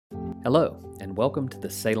Hello, and welcome to the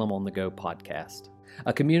Salem on the Go podcast,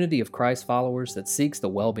 a community of Christ followers that seeks the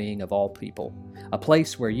well-being of all people, a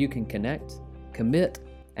place where you can connect, commit,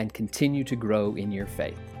 and continue to grow in your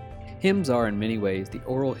faith. Hymns are in many ways the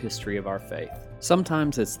oral history of our faith.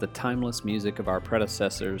 Sometimes it's the timeless music of our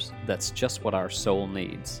predecessors that's just what our soul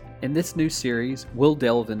needs. In this new series, we'll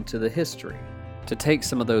delve into the history to take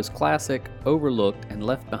some of those classic, overlooked, and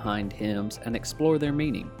left behind hymns and explore their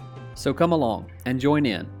meaning. So come along and join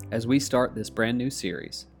in as we start this brand new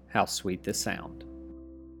series, How Sweet This Sound.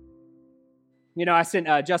 You know,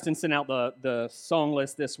 Justin sent out the song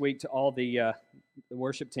list this week to all the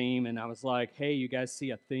worship team, and I was like, hey, you guys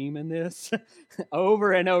see a theme in this?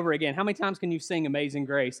 Over and over again. How many times can you sing Amazing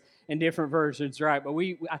Grace in different versions, right? But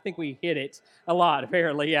I think we hit it a lot,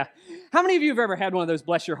 apparently, yeah. How many of you have ever had one of those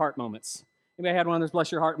bless your heart moments? Anybody had one of those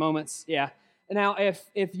bless your heart moments? Yeah. Now,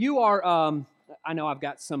 if you are... I know I've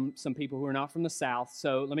got some people who are not from the South,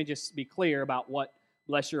 so let me just be clear about what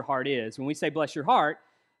bless your heart is. When we say bless your heart,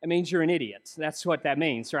 it means you're an idiot. That's what that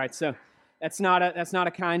means, right? So that's not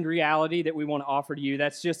a kind reality that we want to offer to you.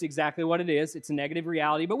 That's just exactly what it is. It's a negative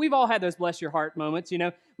reality, but we've all had those bless your heart moments. You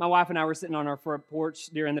know, my wife and I were sitting on our front porch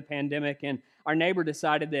during the pandemic, and our neighbor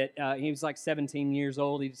decided that he was like 17 years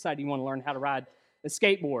old. He decided he wanted to learn how to ride a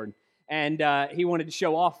skateboard. And he wanted to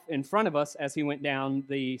show off in front of us as he went down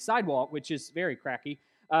the sidewalk, which is very cracky.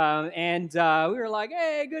 And we were like,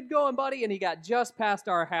 hey, good going, buddy. And he got just past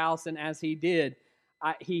our house. And as he did,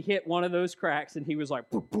 he hit one of those cracks. And he was like,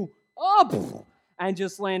 poof, poof, oh, poof, and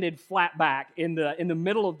just landed flat back in the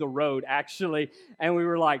middle of the road, actually. And we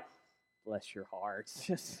were like, bless your heart.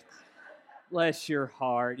 Just bless your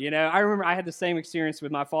heart. You know, I remember I had the same experience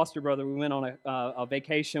with my foster brother. We went on a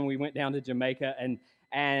vacation. We went down to Jamaica,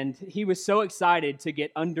 and he was so excited to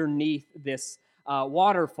get underneath this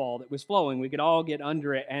waterfall that was flowing. We could all get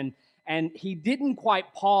under it. And he didn't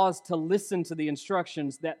quite pause to listen to the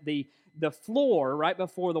instructions that the floor right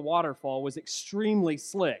before the waterfall was extremely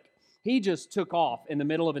slick. He just took off in the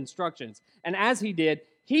middle of instructions. And as he did,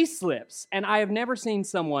 he slips. And I have never seen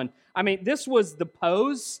someone, I mean, this was the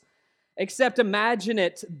pose, except imagine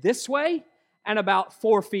it this way and about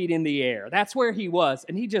 4 feet in the air. That's where he was.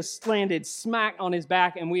 And he just landed smack on his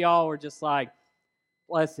back, and we all were just like,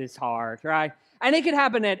 bless his heart, right? And it could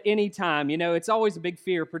happen at any time. You know, it's always a big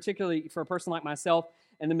fear, particularly for a person like myself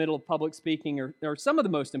in the middle of public speaking or some of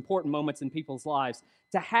the most important moments in people's lives,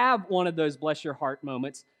 to have one of those bless your heart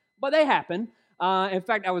moments. But they happen. In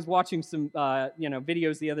fact, I was watching some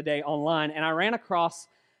videos the other day online, and I ran across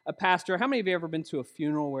a pastor. How many of you have ever been to a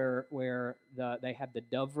funeral where they have the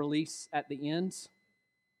dove release at the end?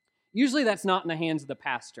 Usually that's not in the hands of the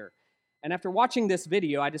pastor. And after watching this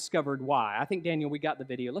video, I discovered why. I think, Daniel, we got the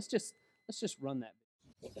video. Let's just run that.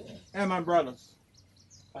 And my brothers,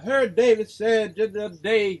 I heard David said just the other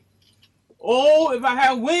day, oh, if I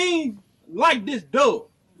had wings like this dove,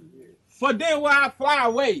 for then will I fly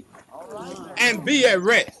away and be at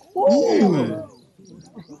rest. Ooh.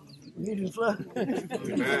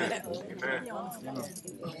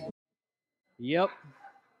 Yep.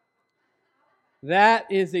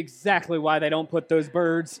 That is exactly why they don't put those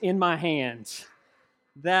birds in my hands.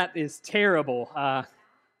 That is terrible.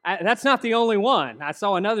 That's not the only one. I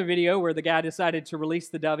saw another video where the guy decided to release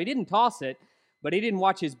the dove. He didn't toss it, but he didn't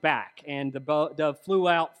watch his back. And the dove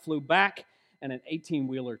flew back, and an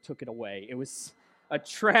 18-wheeler took it away. It was a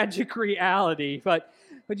tragic reality. But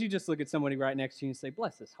you just look at somebody right next to you and say,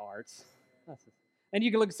 bless his heart. And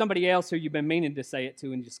you can look at somebody else who you've been meaning to say it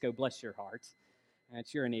to and just go, bless your heart. And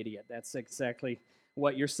you're an idiot. That's exactly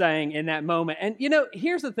what you're saying in that moment. And, you know,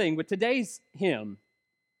 here's the thing. With today's hymn,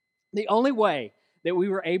 the only way that we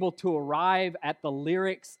were able to arrive at the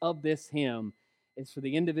lyrics of this hymn is for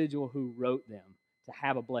the individual who wrote them to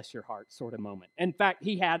have a bless your heart sort of moment. In fact,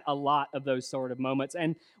 he had a lot of those sort of moments.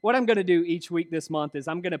 And what I'm going to do each week this month is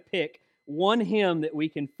I'm going to pick one hymn that we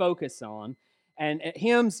can focus on. And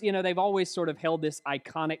hymns, you know, they've always sort of held this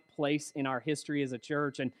iconic place in our history as a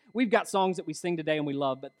church. And we've got songs that we sing today and we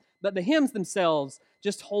love, but the hymns themselves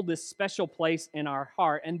just hold this special place in our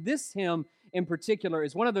heart. And this hymn in particular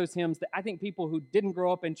is one of those hymns that I think people who didn't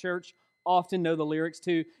grow up in church often know the lyrics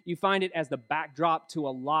to. You find it as the backdrop to a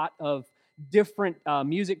lot of different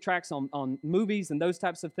music tracks on movies and those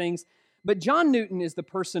types of things. But John Newton is the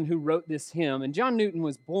person who wrote this hymn. And John Newton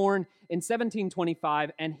was born in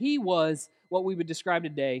 1725, and he was what we would describe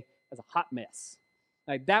today as a hot mess.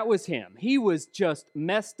 Like, that was him. He was just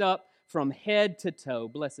messed up from head to toe,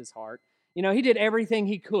 bless his heart. You know, he did everything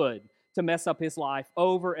he could to mess up his life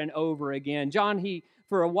over and over again. John,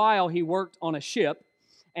 for a while, he worked on a ship,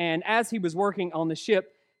 and as he was working on the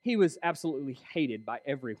ship, he was absolutely hated by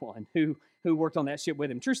everyone who who worked on that ship with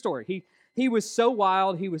him. True story. He was so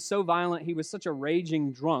wild, he was so violent, he was such a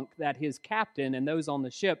raging drunk that his captain and those on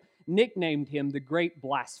the ship nicknamed him the Great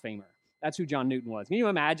Blasphemer. That's who John Newton was. Can you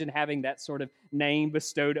imagine having that sort of name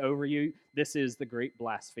bestowed over you? This is the Great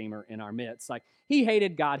Blasphemer in our midst. Like, he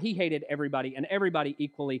hated God, he hated everybody, and everybody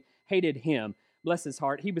equally hated him. Bless his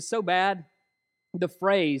heart. He was so bad. The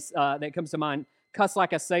phrase that comes to mind, cuss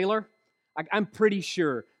like a sailor, I'm pretty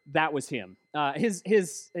sure that was him.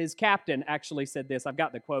 His captain actually said this. I've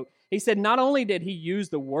got the quote. He said, not only did he use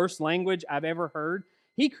the worst language I've ever heard,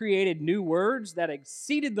 he created new words that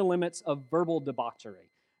exceeded the limits of verbal debauchery.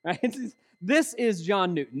 Right? This is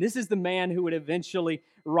John Newton. This is the man who would eventually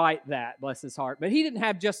write that, bless his heart. But he didn't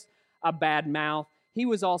have just a bad mouth. He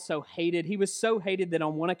was also hated. He was so hated that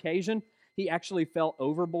on one occasion, he actually fell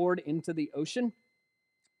overboard into the ocean.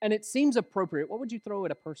 And it seems appropriate. What would you throw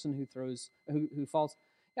at a person who falls?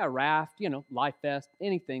 Yeah, a raft, life vest,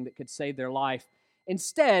 anything that could save their life.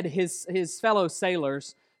 Instead, his fellow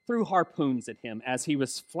sailors threw harpoons at him as he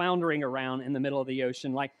was floundering around in the middle of the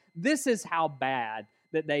ocean. Like, this is how bad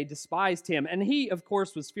that they despised him. And he, of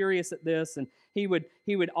course, was furious at this, and he would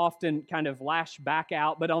often kind of lash back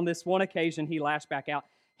out. But on this one occasion, he lashed back out.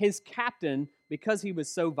 His captain, because he was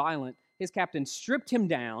so violent, his captain stripped him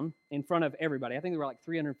down in front of everybody. I think there were like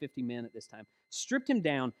 350 men at this time. Stripped him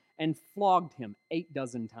down and flogged him 8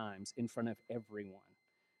 dozen times in front of everyone.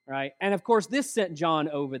 Right? And of course, this sent John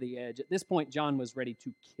over the edge. At this point, John was ready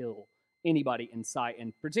to kill anybody in sight,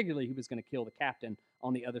 and particularly he was going to kill the captain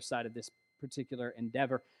on the other side of this particular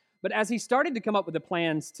endeavor. But as he started to come up with the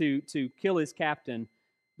plans to kill his captain,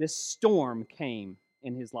 this storm came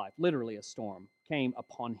in his life. Literally a storm came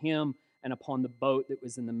upon him and upon the boat that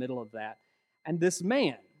was in the middle of that. And this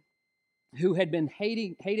man, who had been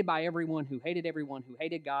hated by everyone, who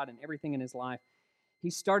hated God and everything in his life, he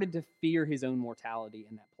started to fear his own mortality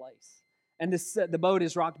in that place. And the boat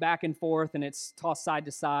is rocked back and forth, and it's tossed side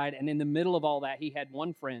to side. And in the middle of all that, he had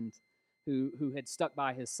one friend who had stuck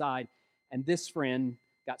by his side. And this friend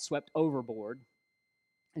got swept overboard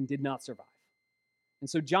and did not survive. And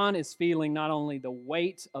so John is feeling not only the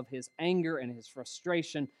weight of his anger and his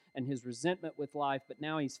frustration and his resentment with life, but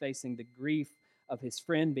now he's facing the grief of his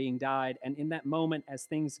friend being died. And in that moment, as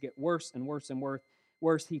things get worse and worse and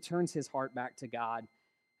worse, he turns his heart back to God,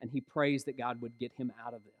 and he prays that God would get him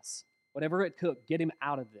out of this. Whatever it took, get him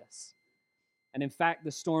out of this. And in fact,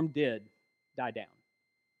 the storm did die down.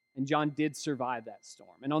 And John did survive that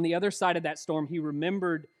storm. And on the other side of that storm, he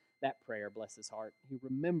remembered that prayer, bless his heart. He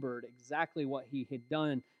remembered exactly what he had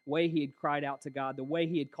done, the way he had cried out to God, the way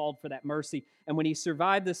he had called for that mercy. And when he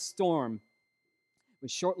survived the storm, it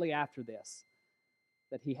was shortly after this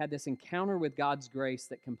that he had this encounter with God's grace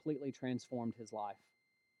that completely transformed his life.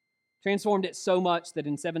 Transformed it so much that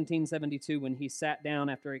in 1772, when he sat down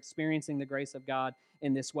after experiencing the grace of God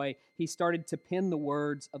in this way, he started to pen the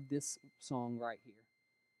words of this song right here.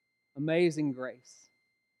 Amazing grace,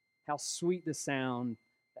 how sweet the sound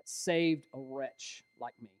that saved a wretch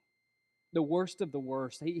like me. The worst of the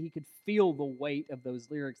worst. He could feel the weight of those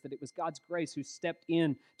lyrics, that it was God's grace who stepped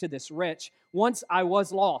in to this wretch. Once I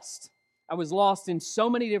was lost. I was lost in so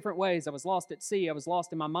many different ways. I was lost at sea. I was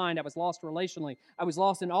lost in my mind. I was lost relationally. I was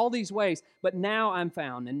lost in all these ways. But now I'm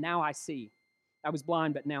found, and now I see. I was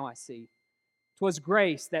blind, but now I see. 'Twas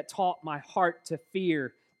grace that taught my heart to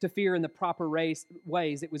fear in the proper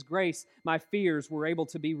ways. It was grace my fears were able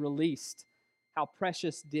to be released. How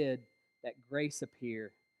precious did that grace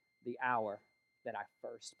appear the hour that I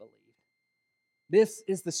first believed. This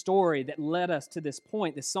is the story that led us to this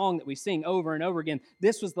point, this song that we sing over and over again.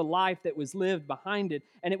 This was the life that was lived behind it,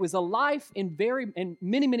 and it was a life in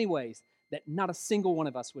many, many ways that not a single one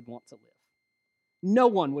of us would want to live. No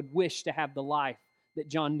one would wish to have the life that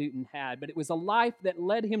John Newton had, but it was a life that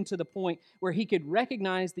led him to the point where he could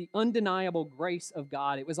recognize the undeniable grace of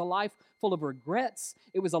God. It was a life full of regrets.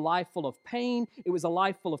 It was a life full of pain. It was a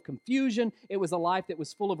life full of confusion. It was a life that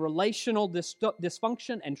was full of relational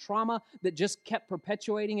dysfunction and trauma that just kept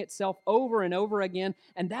perpetuating itself over and over again.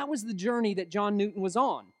 And that was the journey that John Newton was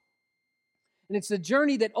on. And it's the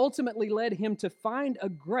journey that ultimately led him to find a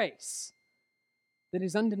grace that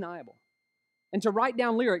is undeniable. And to write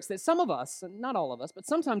down lyrics that some of us, not all of us, but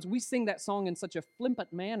sometimes we sing that song in such a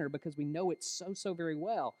flippant manner because we know it so very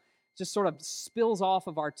well. It just sort of spills off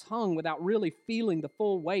of our tongue without really feeling the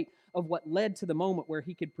full weight of what led to the moment where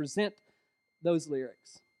he could present those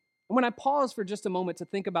lyrics. And when I pause for just a moment to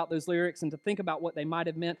think about those lyrics and to think about what they might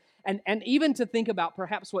have meant, and even to think about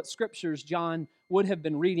perhaps what scriptures John would have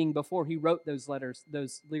been reading before he wrote those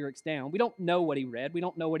lyrics down. We don't know what he read. We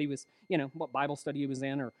don't know what he was, what Bible study he was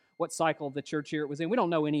in or what cycle of the church year it was in. We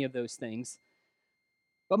don't know any of those things.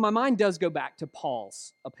 But my mind does go back to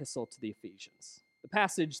Paul's epistle to the Ephesians, the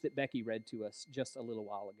passage that Becky read to us just a little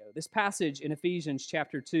while ago. This passage in Ephesians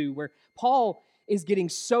chapter 2, where Paul is getting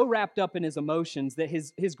so wrapped up in his emotions that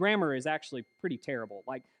his grammar is actually pretty terrible.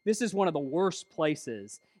 Like, this is one of the worst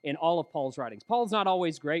places in all of Paul's writings. Paul's not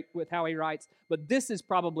always great with how he writes, but this is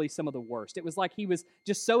probably some of the worst. It was like he was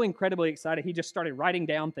just so incredibly excited, he just started writing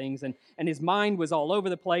down things, and his mind was all over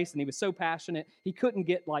the place, and he was so passionate, he couldn't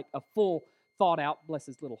get like a full thought out, bless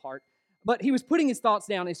his little heart. But he was putting his thoughts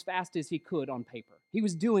down as fast as he could on paper. He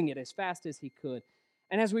was doing it as fast as he could.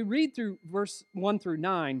 And as we read through verse 1 through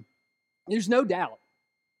 9, there's no doubt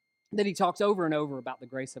that he talks over and over about the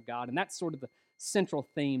grace of God, and that's sort of the central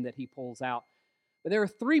theme that he pulls out. But there are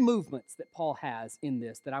three movements that Paul has in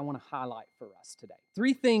this that I want to highlight for us today.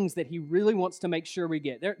 Three things that he really wants to make sure we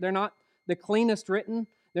get. They're not the cleanest written.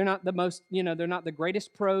 They're not the most, they're not the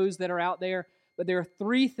greatest prose that are out there. But there are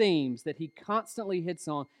three themes that he constantly hits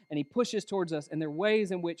on and he pushes towards us, and there are ways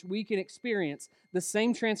in which we can experience the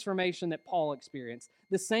same transformation that Paul experienced,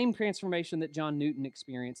 the same transformation that John Newton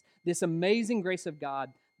experienced, this amazing grace of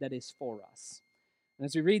God that is for us. And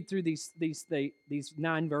as we read through these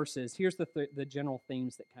 9 verses, here's the general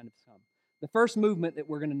themes that kind of come. The first movement that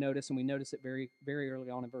we're going to notice, and we notice it very, very early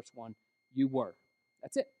on in verse 1, you were.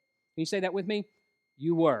 That's it. Can you say that with me?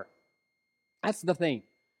 You were. That's the theme.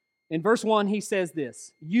 In verse 1, he says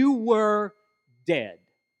this, you were dead.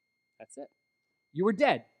 That's it. You were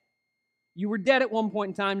dead. You were dead at one point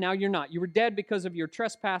in time, now you're not. You were dead because of your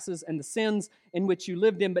trespasses and the sins in which you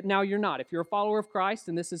lived in, but now you're not. If you're a follower of Christ,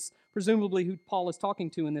 and this is presumably who Paul is talking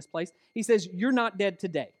to in this place, he says, you're not dead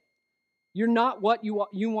today. You're not what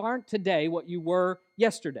you aren't today what you were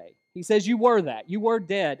yesterday. He says you were that. You were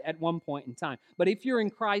dead at one point in time. But if you're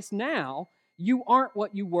in Christ now, you aren't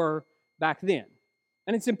what you were back then.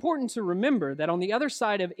 And it's important to remember that on the other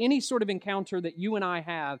side of any sort of encounter that you and I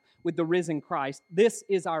have with the risen Christ, this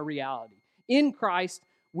is our reality. In Christ,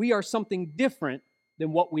 we are something different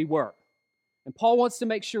than what we were. And Paul wants to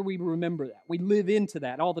make sure we remember that. We live into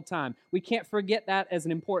that all the time. We can't forget that as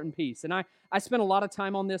an important piece. And I spent a lot of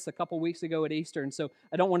time on this a couple weeks ago at Easter, and so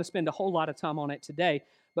I don't want to spend a whole lot of time on it today.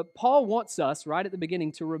 But Paul wants us, right at the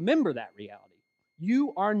beginning, to remember that reality.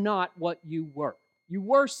 You are not what you were. You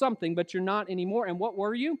were something, but you're not anymore. And what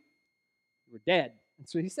were you? You were dead.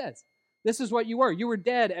 That's what he says. This is what you were. You were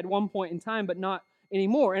dead at one point in time, but not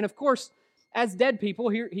anymore. And of course, as dead people,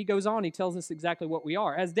 here he goes on, he tells us exactly what we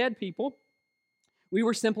are. As dead people, we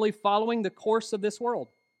were simply following the course of this world.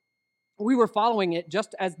 We were following it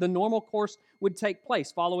just as the normal course would take place,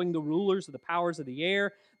 following the rulers of the powers of the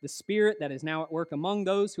air, the spirit that is now at work among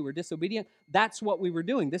those who are disobedient. That's what we were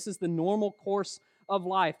doing. This is the normal course of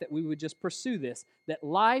life, that we would just pursue this, that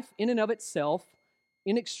life in and of itself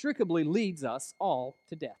inextricably leads us all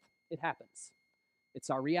to death. It happens. It's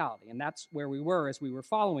our reality, and that's where we were as we were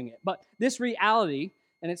following it. But this reality,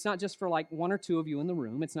 and it's not just for like one or two of you in the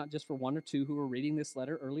room, it's not just for one or two who were reading this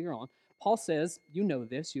letter earlier on. Paul says, you know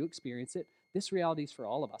this, you experience it. This reality is for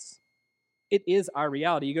all of us. It is our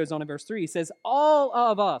reality. He goes on in verse 3, he says, all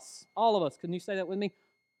of us, can you say that with me?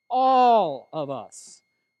 All of us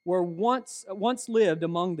were once lived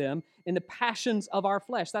among them in the passions of our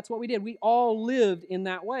flesh. That's what we did. We all lived in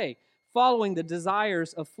that way, following the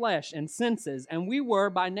desires of flesh and senses, and we were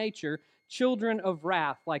by nature children of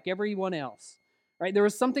wrath like everyone else. Right? There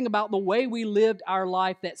was something about the way we lived our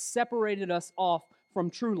life that separated us off from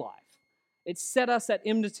true life. It set us at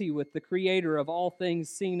enmity with the Creator of all things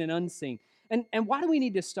seen and unseen. And why do we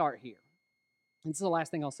need to start here? And this is the last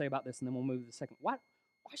thing I'll say about this, and then we'll move to the second. Why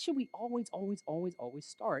should we always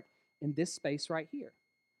start in this space right here?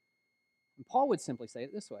 And Paul would simply say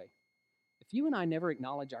it this way. If you and I never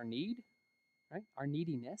acknowledge our need, right, our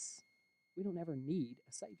neediness, we don't ever need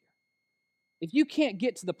a Savior. If you can't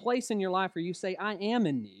get to the place in your life where you say, I am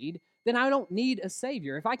in need, then I don't need a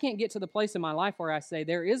Savior. If I can't get to the place in my life where I say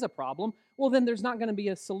there is a problem, well, then there's not going to be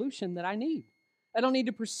a solution that I need. I don't need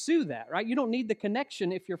to pursue that, right? You don't need the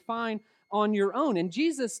connection if you're fine on your own. And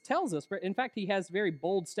Jesus tells us, in fact, he has very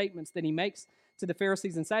bold statements that he makes to the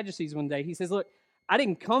Pharisees and Sadducees one day. He says, look, I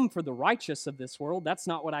didn't come for the righteous of this world. That's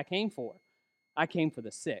not what I came for. I came for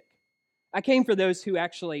the sick. I came for those who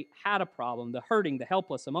actually had a problem, the hurting, the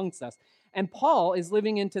helpless amongst us. And Paul is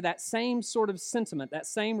living into that same sort of sentiment, that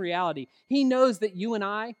same reality. He knows that you and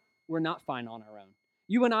I, we're not fine on our own.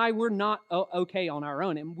 You and I, we're not okay on our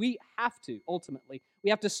own. And we have to, ultimately,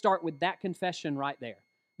 we have to start with that confession right there.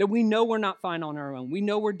 That we know we're not fine on our own. We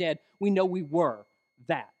know we're dead. We know we were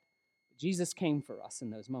that. Jesus came for us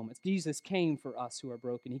in those moments. Jesus came for us who are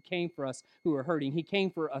broken. He came for us who are hurting. He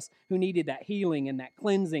came for us who needed that healing and that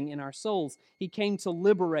cleansing in our souls. He came to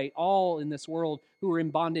liberate all in this world who are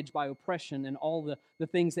in bondage by oppression and all the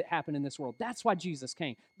things that happen in this world. That's why Jesus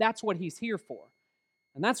came. That's what he's here for.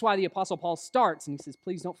 And that's why the Apostle Paul starts and he says,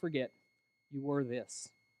 please don't forget, you were this.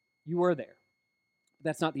 You were there. But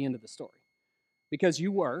that's not the end of the story. Because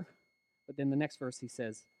you were, but then the next verse he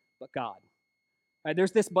says, but God. Right,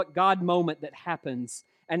 there's this but God moment that happens,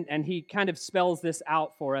 and he kind of spells this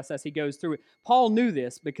out for us as he goes through it. Paul knew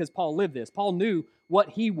this because Paul lived this. Paul knew what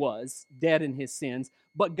he was, dead in his sins,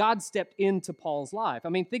 but God stepped into Paul's life. I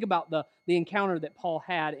mean, think about the encounter that Paul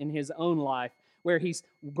had in his own life, where he's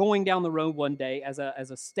going down the road one day as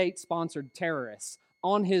a state-sponsored terrorist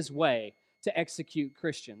on his way to execute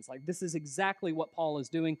Christians. Like, this is exactly what Paul is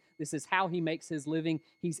doing. This is how he makes his living.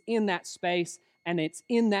 He's in that space, and it's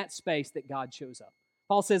in that space that God shows up.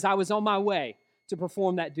 Paul says, I was on my way to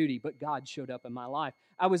perform that duty, but God showed up in my life.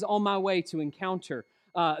 I was on my way to encounter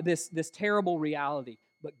this terrible reality,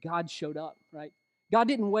 but God showed up, right? God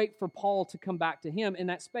didn't wait for Paul to come back to him. In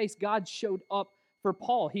that space, God showed up for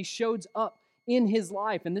Paul. He shows up in his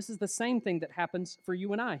life, and this is the same thing that happens for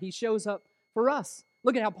you and I. He shows up for us.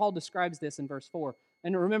 Look at how Paul describes this in verse 4.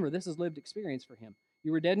 And remember, this is lived experience for him.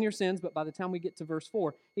 You were dead in your sins, but by the time we get to verse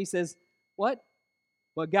 4, he says, what?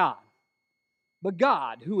 But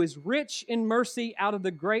God, who is rich in mercy out of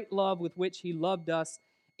the great love with which he loved us,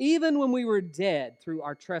 even when we were dead through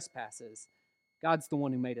our trespasses, God's the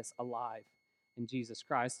one who made us alive in Jesus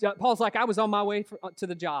Christ. Paul's like, I was on my way to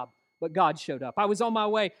the job, but God showed up. I was on my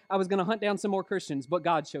way. I was going to hunt down some more Christians, but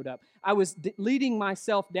God showed up. I was leading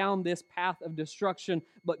myself down this path of destruction,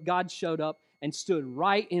 but God showed up and stood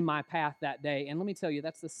right in my path that day. And let me tell you,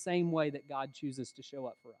 that's the same way that God chooses to show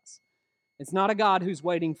up for us. It's not a God who's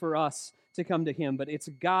waiting for us to come to him, but it's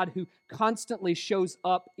a God who constantly shows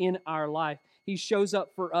up in our life. He shows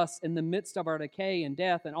up for us in the midst of our decay and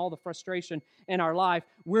death and all the frustration in our life.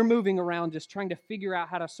 We're moving around just trying to figure out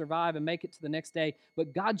how to survive and make it to the next day,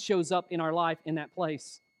 but God shows up in our life in that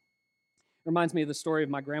place. It reminds me of the story of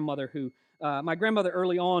my grandmother who,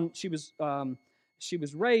 early on, she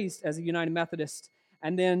was raised as a United Methodist,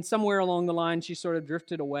 and then somewhere along the line, she sort of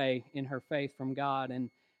drifted away in her faith from God.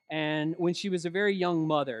 And when she was a very young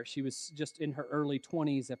mother, she was just in her early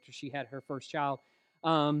 20s after she had her first child.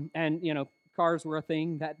 And, you know, cars were a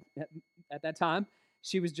thing at that time.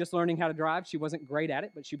 She was just learning how to drive. She wasn't great at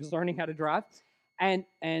it, but she was learning how to drive. And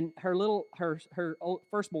her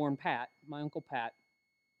firstborn, Pat, my Uncle Pat,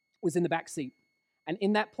 was in the back seat. And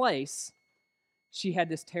in that place, she had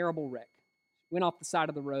this terrible wreck. Went off the side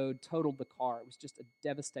of the road, totaled the car. It was just a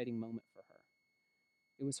devastating moment for her.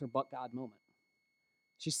 It was her but God moment.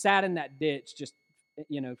 She sat in that ditch, just,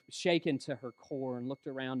 you know, shaken to her core, and looked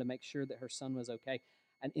around to make sure that her son was okay.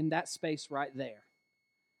 And in that space right there,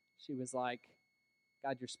 she was like,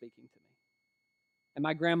 God, you're speaking to me. And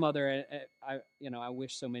my grandmother, I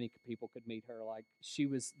wish so many people could meet her. Like, she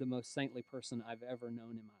was the most saintly person I've ever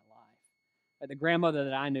known in my life. The grandmother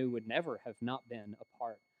that I knew would never have not been a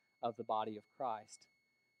part of the body of Christ.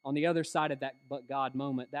 On the other side of that but God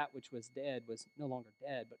moment, that which was dead was no longer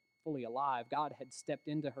dead, but fully alive. God had stepped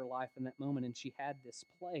into her life in that moment, and she had this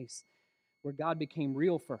place where God became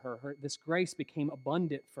real for her. This grace became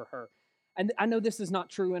abundant for her. And I know this is not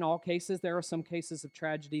true in all cases. There are some cases of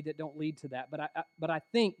tragedy that don't lead to that. But I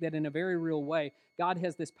think that in a very real way, God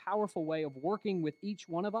has this powerful way of working with each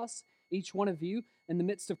one of us, each one of you, in the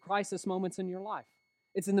midst of crisis moments in your life.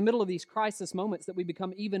 It's in the middle of these crisis moments that we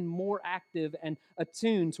become even more active and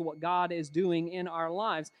attuned to what God is doing in our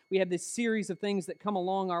lives. We have this series of things that come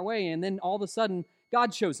along our way, and then all of a sudden,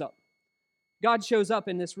 God shows up. God shows up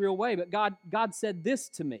in this real way, but God said this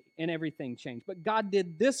to me, and everything changed. But God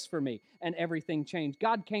did this for me, and everything changed.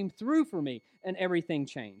 God came through for me, and everything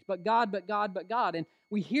changed. But God. And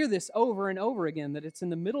we hear this over and over again, that it's in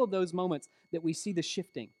the middle of those moments that we see the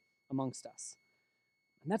shifting amongst us.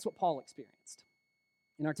 And that's what Paul experienced.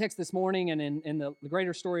 In our text this morning and in the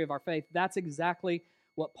greater story of our faith, that's exactly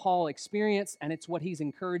what Paul experienced, and it's what he's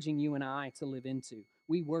encouraging you and I to live into.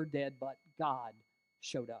 We were dead, but God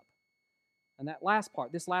showed up. And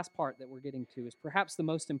this last part that we're getting to is perhaps the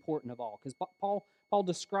most important of all, because Paul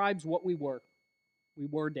describes what we were. We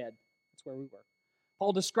were dead. That's where we were.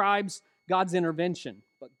 Paul describes God's intervention,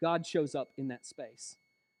 but God shows up in that space.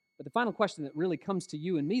 But the final question that really comes to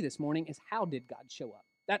you and me this morning is, how did God show up?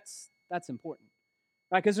 That's important.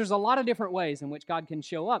 Right, because there's a lot of different ways in which God can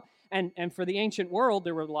show up. And for the ancient world,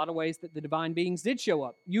 there were a lot of ways that the divine beings did show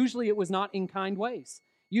up. Usually it was not in kind ways.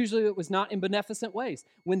 Usually it was not in beneficent ways.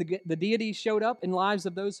 When the deity showed up in lives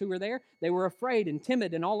of those who were there, they were afraid and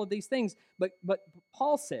timid and all of these things. But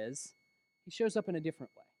Paul says he shows up in a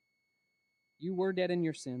different way. You were dead in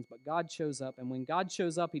your sins, but God shows up. And when God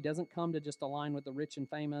shows up, he doesn't come to just align with the rich and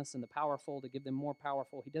famous and the powerful to give them more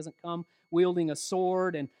powerful. He doesn't come wielding a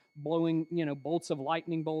sword and blowing, bolts of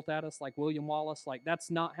lightning bolt at us like William Wallace. Like,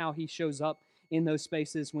 that's not how he shows up in those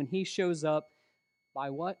spaces. When he shows up,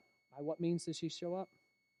 by what? By what means does he show up?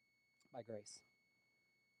 By grace.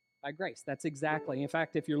 By grace. That's exactly. In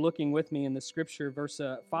fact, if you're looking with me in the scripture, verse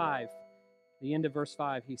 5, the end of verse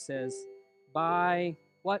 5, he says, by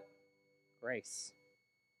what? Grace.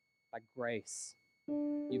 By grace,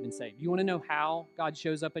 you've been saved. You want to know how God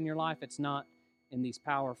shows up in your life? It's not in these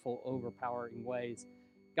powerful, overpowering ways.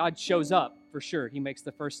 God shows up, for sure. He makes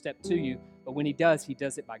the first step to you. But when he does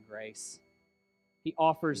it by grace. He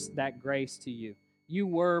offers that grace to you. You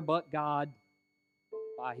were, but God,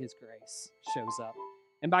 by his grace, shows up.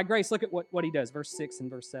 And by grace, look at what he does. Verse 6 and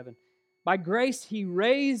verse 7. By grace, he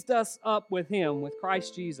raised us up with him, with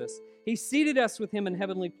Christ Jesus. He seated us with him in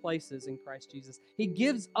heavenly places in Christ Jesus. He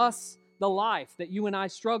gives us the life that you and I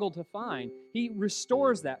struggle to find. He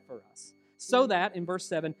restores that for us. So that, in verse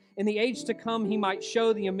 7, in the age to come, he might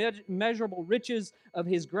show the immeasurable riches of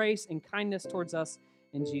his grace and kindness towards us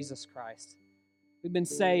in Jesus Christ. We've been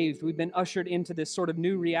saved. We've been ushered into this sort of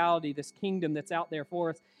new reality, this kingdom that's out there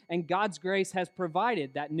for us. And God's grace has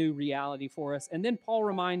provided that new reality for us. And then Paul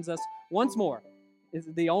reminds us once more, is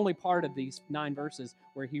the only part of these 9 verses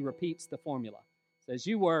where he repeats the formula. He says,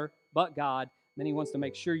 you were, but God. Then he wants to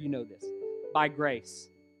make sure you know this. By grace.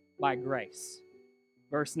 By grace.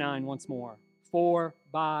 Verse 9 once more. For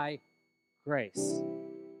by grace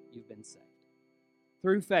you've been saved.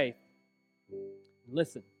 Through faith.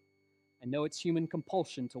 Listen. I know it's human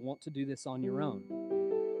compulsion to want to do this on your own.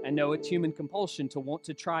 I know it's human compulsion to want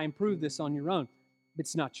to try and prove this on your own, but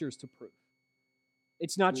it's not yours to prove.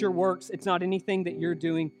 It's not your works. It's not anything that you're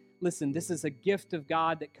doing. Listen, this is a gift of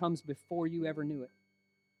God that comes before you ever knew it.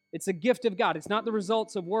 It's a gift of God. It's not the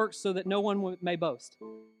results of works so that no one may boast.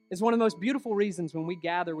 It's one of the most beautiful reasons when we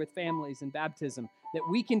gather with families in baptism that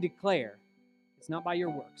we can declare it's not by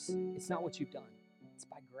your works. It's not what you've done. It's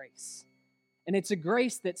by grace. And it's a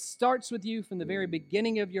grace that starts with you from the very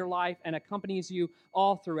beginning of your life and accompanies you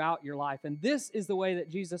all throughout your life. And this is the way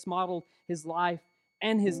that Jesus modeled his life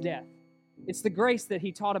and his death. It's the grace that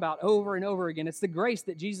he taught about over and over again. It's the grace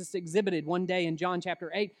that Jesus exhibited one day in John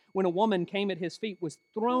chapter 8 when a woman came at his feet, was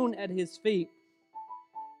thrown at his feet.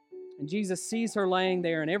 And Jesus sees her laying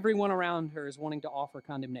there, and everyone around her is wanting to offer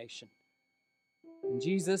condemnation. And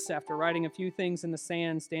Jesus, after writing a few things in the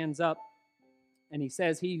sand, stands up. And he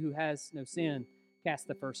says, he who has no sin, cast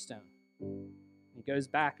the first stone. He goes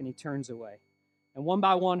back and he turns away. And one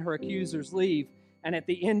by one, her accusers leave. And at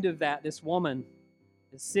the end of that, this woman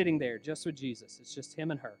is sitting there just with Jesus. It's just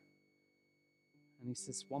him and her. And he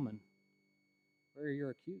says, woman, where are your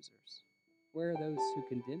accusers? Where are those who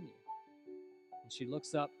condemn you? And she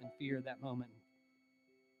looks up in fear at that moment.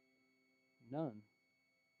 None.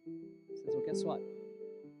 He says, well, guess what?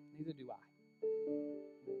 Neither do I.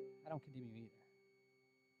 I don't condemn you either.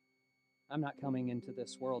 I'm not coming into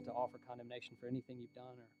this world to offer condemnation for anything you've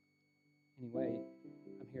done or any way.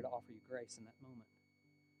 I'm here to offer you grace in that moment.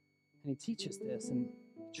 And he teaches this and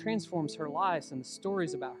transforms her life, and the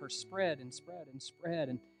stories about her spread and spread and spread.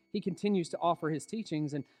 And he continues to offer his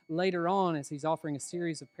teachings. And later on, as he's offering a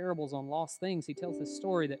series of parables on lost things, he tells this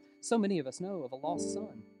story that so many of us know of a lost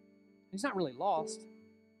son. He's not really lost.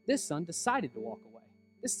 This son decided to walk away.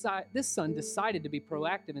 This son decided to be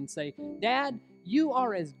proactive and say, Dad, you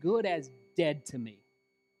are as good as dead to me.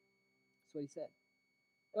 That's what he said.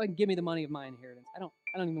 Go ahead and give me the money of my inheritance. I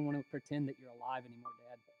don't even want to pretend that you're alive anymore,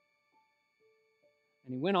 Dad.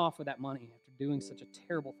 And he went off with that money after doing such a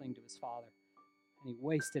terrible thing to his father. And he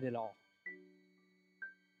wasted it all.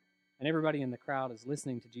 And everybody in the crowd is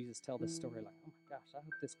listening to Jesus tell this story like, oh my gosh, I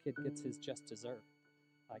hope this kid gets his just desert.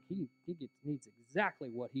 Like he needs exactly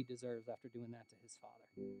what he deserves after doing that to his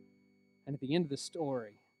father. And at the end of the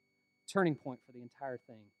story, turning point for the entire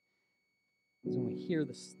thing is when we hear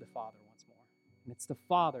the father once more. And it's the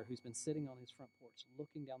father who's been sitting on his front porch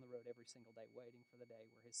looking down the road every single day, waiting for the day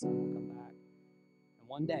where his son will come back. And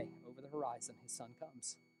one day, over the horizon, his son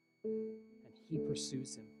comes. And he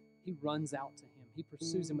pursues him. He runs out to him. He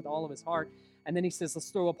pursues him with all of his heart. And then he says, let's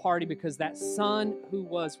throw a party because that son who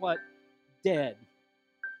was what? Dead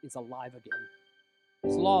is alive again.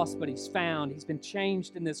 He's lost, but he's found. He's been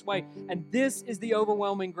changed in this way. And this is the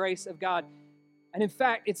overwhelming grace of God. And in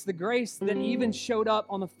fact, it's the grace that even showed up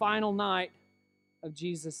on the final night of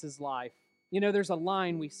Jesus' life. You know, there's a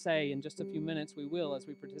line we say in just a few minutes, we will, as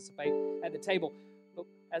we participate at the table. But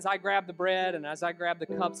as I grab the bread and as I grab the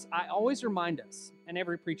cups, I always remind us, and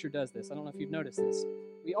every preacher does this, I don't know if you've noticed this,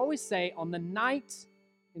 we always say, on the night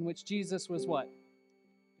in which Jesus was what?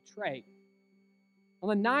 Betrayed. On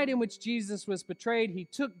the night in which Jesus was betrayed, he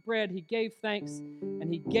took bread, he gave thanks,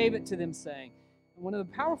 and he gave it to them, saying, and one of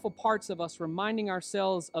the powerful parts of us reminding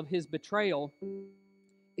ourselves of his betrayal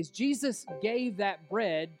is Jesus gave that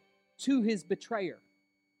bread to his betrayer.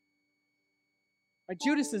 Right?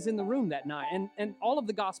 Judas is in the room that night, and all of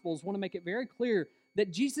the Gospels want to make it very clear that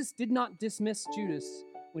Jesus did not dismiss Judas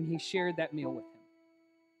when he shared that meal with him.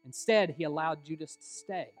 Instead, he allowed Judas to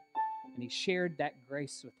stay, and he shared that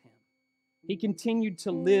grace with him. He continued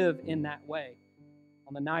to live in that way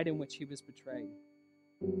on the night in which he was betrayed.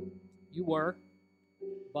 You were,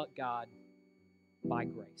 but God, by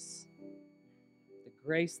grace. The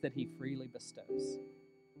grace that he freely bestows.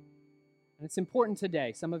 And it's important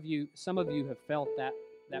today. Some of you have felt that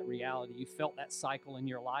reality. You felt that cycle in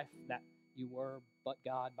your life, that you were, but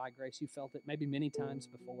God, by grace. You felt it maybe many times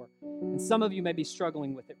before. And some of you may be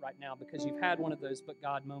struggling with it right now because you've had one of those but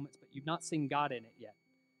God moments, but you've not seen God in it yet.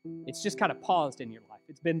 It's just kind of paused in your life.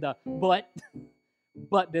 It's been the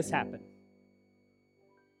but this happened.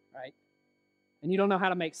 Right? And you don't know how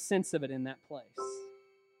to make sense of it in that place.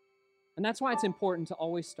 And that's why it's important to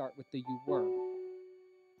always start with the you were.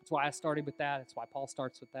 That's why I started with that. That's why Paul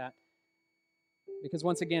starts with that. Because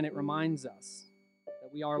once again, it reminds us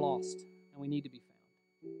that we are lost and we need to be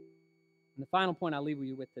found. And the final point I leave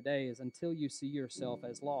you with today is until you see yourself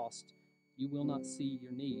as lost, you will not see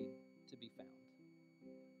your need to be found.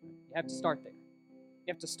 You have to start there.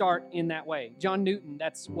 You have to start in that way. John Newton,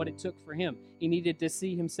 that's what it took for him. He needed to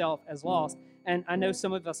see himself as lost. And I know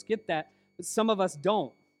some of us get that, but some of us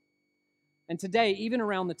don't. And today, even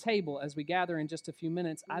around the table, as we gather in just a few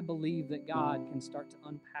minutes, I believe that God can start to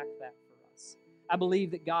unpack that for us. I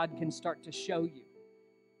believe that God can start to show you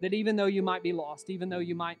that even though you might be lost, even though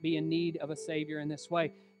you might be in need of a Savior in this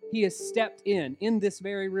way, He has stepped in this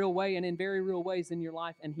very real way and in very real ways in your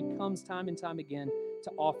life, and He comes time and time again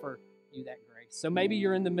to offer you that grace. So maybe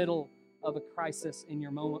you're in the middle of a crisis in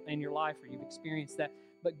your moment in your life, or you've experienced that,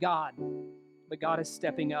 but God is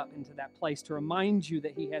stepping up into that place to remind you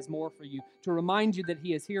that He has more for you, to remind you that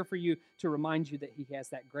He is here for you, to remind you that He has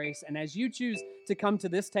that grace. And as you choose to come to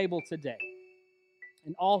this table today,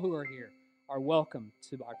 and all who are here are welcome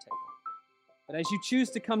to our table. But as you choose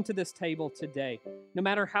to come to this table today, no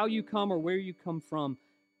matter how you come or where you come from,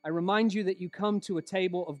 I remind you that you come to a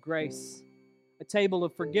table of grace, a table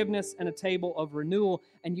of forgiveness, and a table of renewal.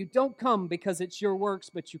 And you don't come because it's your works,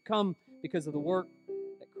 but you come because of the work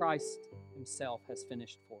that Christ Himself has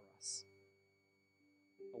finished for us.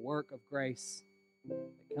 A work of grace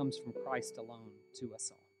that comes from Christ alone to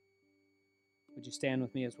us all. Would you stand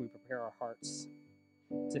with me as we prepare our hearts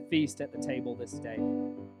to feast at the table this day?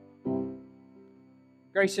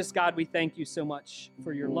 Gracious God, we thank you so much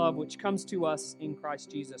for your love which comes to us in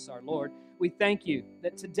Christ Jesus our Lord. We thank you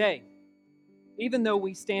that today, even though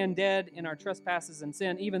we stand dead in our trespasses and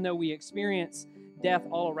sin, even though we experience death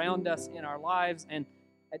all around us in our lives, and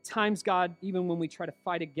at times, God, even when we try to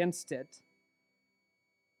fight against it,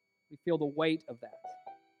 we feel the weight of that.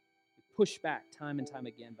 We push back time and time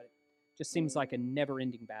again, but it just seems like a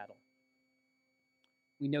never-ending battle.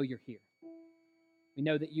 We know you're here. We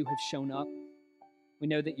know that you have shown up. We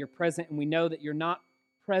know that you're present, and we know that you're not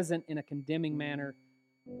present in a condemning manner,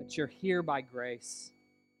 but you're here by grace.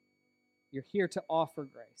 You're here to offer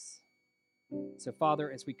grace. So,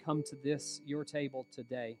 Father, as we come to this, your table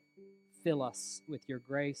today, fill us with your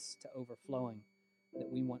grace to overflowing, that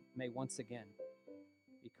we may once again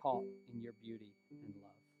be caught in your beauty and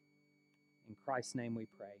love. In Christ's name we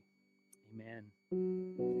pray. Amen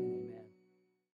and amen.